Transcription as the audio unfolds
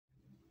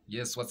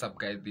Yes, what's up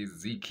guys, this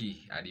is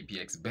Ziki at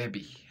EPX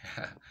baby.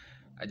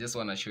 I just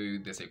want to show you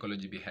the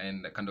psychology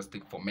behind the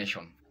candlestick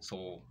formation.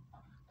 So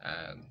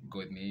go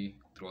with me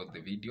throughout the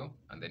video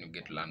and then you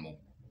get to learn more.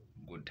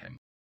 Good time.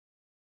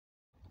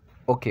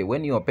 Okay,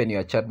 when you open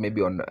your chart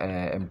maybe on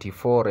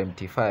MT4,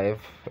 MT5,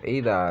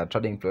 either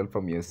trading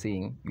platform you're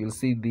seeing, you'll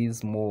see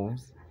these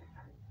moves.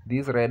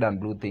 These red and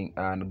blue thing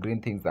and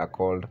green things are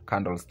called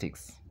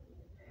candlesticks.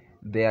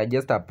 They are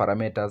just a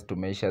parameters to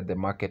measure the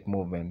market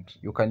movement.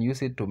 You can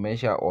use it to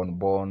measure on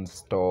bonds,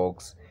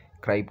 stocks,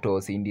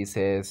 cryptos,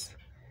 indices.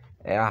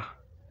 Yeah,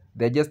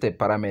 they're just a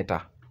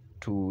parameter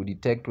to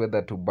detect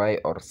whether to buy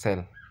or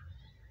sell.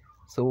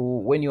 So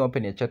when you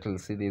open your chart, you'll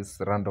see these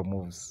random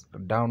moves: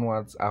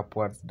 downwards,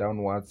 upwards,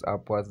 downwards,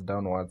 upwards,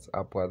 downwards,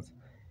 upwards.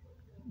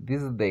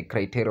 This is the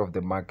criteria of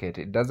the market.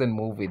 It doesn't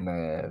move in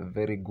a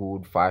very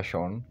good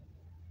fashion,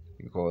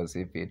 because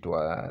if it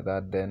were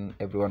that, then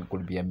everyone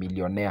could be a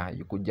millionaire.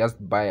 You could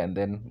just buy and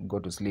then go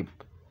to sleep.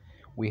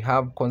 We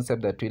have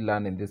concept that we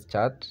learn in this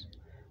chart.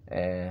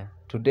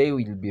 Today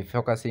we'll be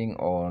focusing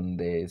on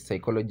the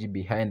psychology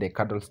behind the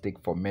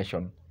candlestick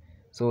formation.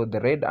 So the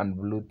red and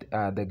blue,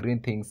 the green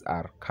things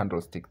are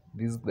candlesticks.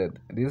 These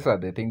are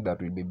the things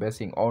that we'll be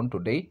basing on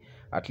today,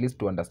 at least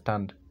to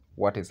understand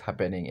what is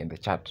happening in the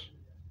chart.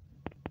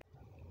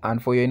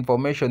 And for your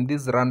information,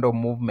 this random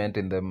movement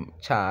in the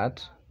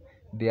chart,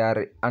 they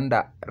are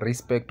under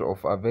respect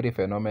of a very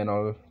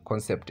phenomenal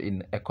concept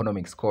in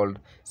economics called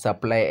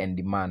supply and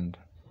demand.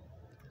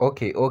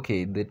 Okay,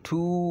 the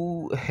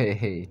two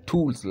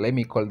tools, let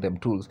me call them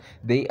tools,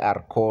 they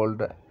are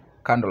called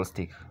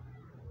candlestick.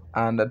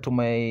 And to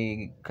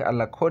my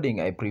color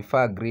coding, I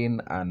prefer green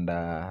and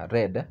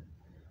red.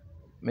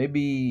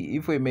 Maybe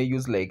if we may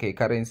use like a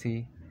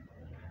currency,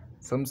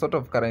 some sort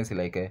of currency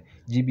like a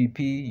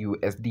GBP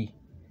USD.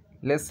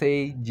 Let's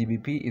say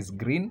GBP is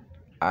green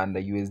and the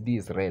USD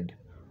is red.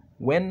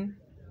 When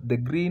the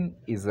green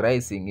is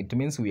rising, it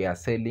means we are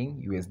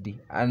selling USD,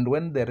 and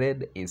when the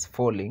red is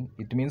falling,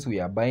 it means we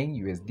are buying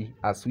USD.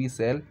 As we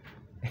sell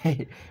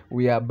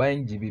we are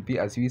buying GBP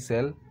as we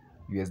sell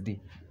USD.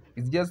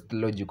 It's just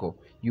logical.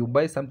 You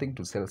buy something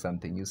to sell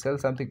something, you sell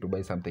something to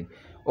buy something.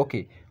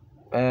 Okay,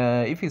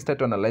 if you start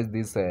to analyze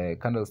this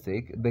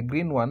candlestick, the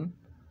green one,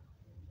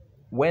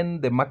 when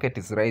the market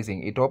is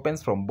rising, it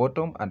opens from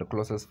bottom and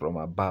closes from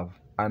above,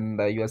 and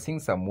you are seeing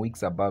some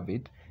wicks above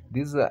it.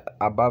 These are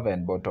above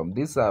and bottom.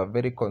 This is a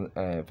very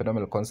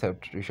phenomenal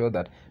concept to show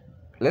that,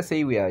 let's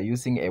say we are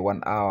using a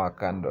 1 hour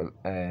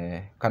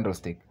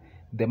candlestick.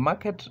 The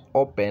market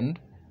opened,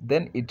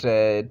 then it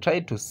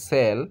tried to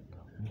sell,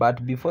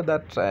 but before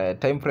that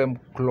time frame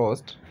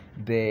closed,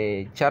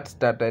 the chart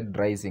started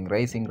rising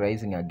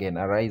again,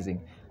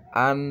 rising.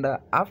 And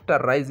after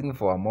rising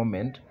for a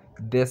moment,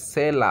 the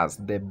sellers,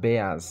 the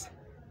bears,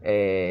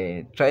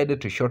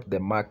 tried to short the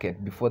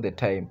market before the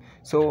time.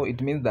 So it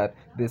means that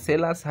the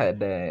sellers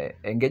had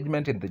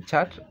engagement in the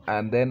chart,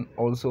 and then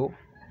also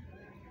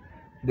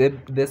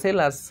the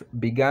sellers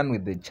began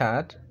with the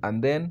chart,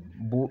 and then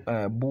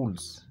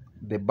bulls,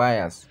 the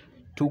buyers,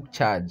 took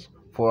charge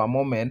for a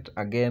moment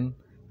again.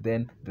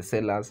 Then the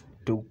sellers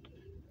took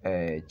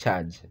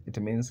charge.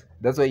 It means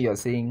that's why you're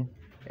seeing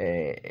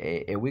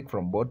a wick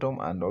from bottom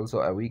and also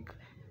a wick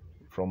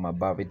from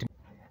above it.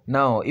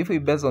 Now if we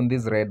base on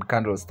this red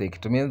candlestick,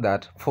 it means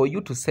that for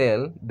you to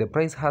sell, the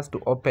price has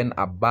to open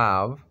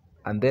above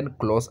and then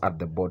close at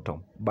the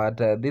bottom. But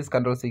this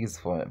candlestick is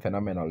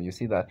phenomenal. You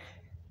see that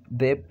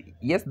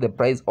the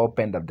price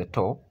opened at the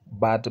top,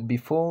 but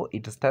before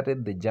it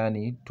started the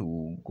journey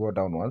to go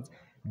downwards,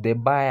 the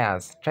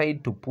buyers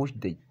tried to push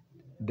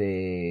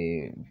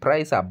the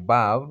price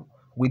above.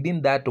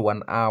 Within that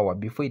 1 hour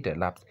before it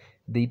elapsed,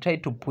 they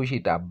tried to push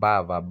it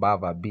above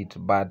a bit,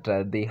 but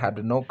they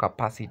had no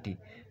capacity.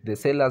 The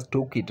sellers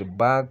took it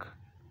back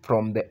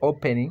from the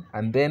opening,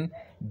 and then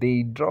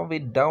they drove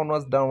it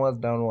downwards.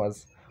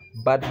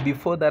 But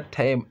before that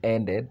time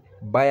ended,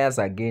 buyers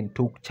again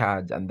took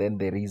charge, and then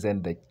they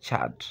reasoned the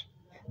chart.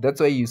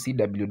 That's why you see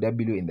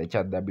WW in the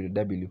chart.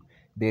 WW,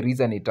 they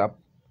reason it up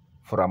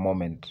for a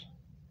moment.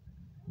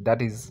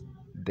 That is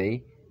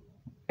the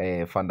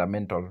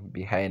fundamental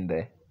behind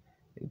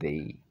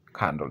the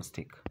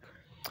candlestick.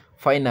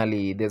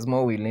 Finally, there's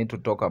more we need to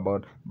talk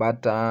about,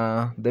 but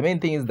the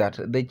main thing is that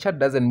the chart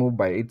doesn't move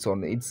by its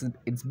own.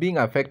 It's being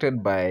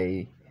affected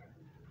by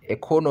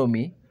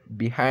economy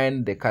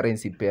behind the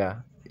currency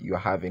pair you're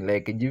having.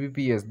 Like GBP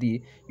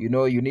USD,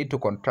 you need to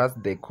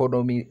contrast the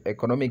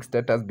economic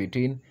status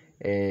between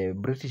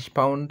British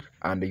pound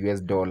and the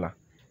US dollar.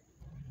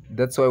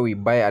 That's why we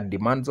buy at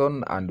demand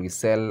zone and we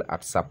sell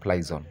at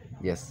supply zone.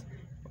 Yes,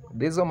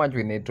 there's so much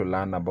we need to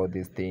learn about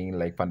this thing,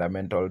 like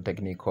fundamental,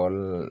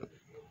 technical.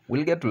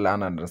 We'll get to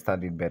learn and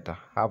understand it better.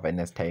 Have a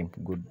nice time.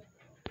 Good.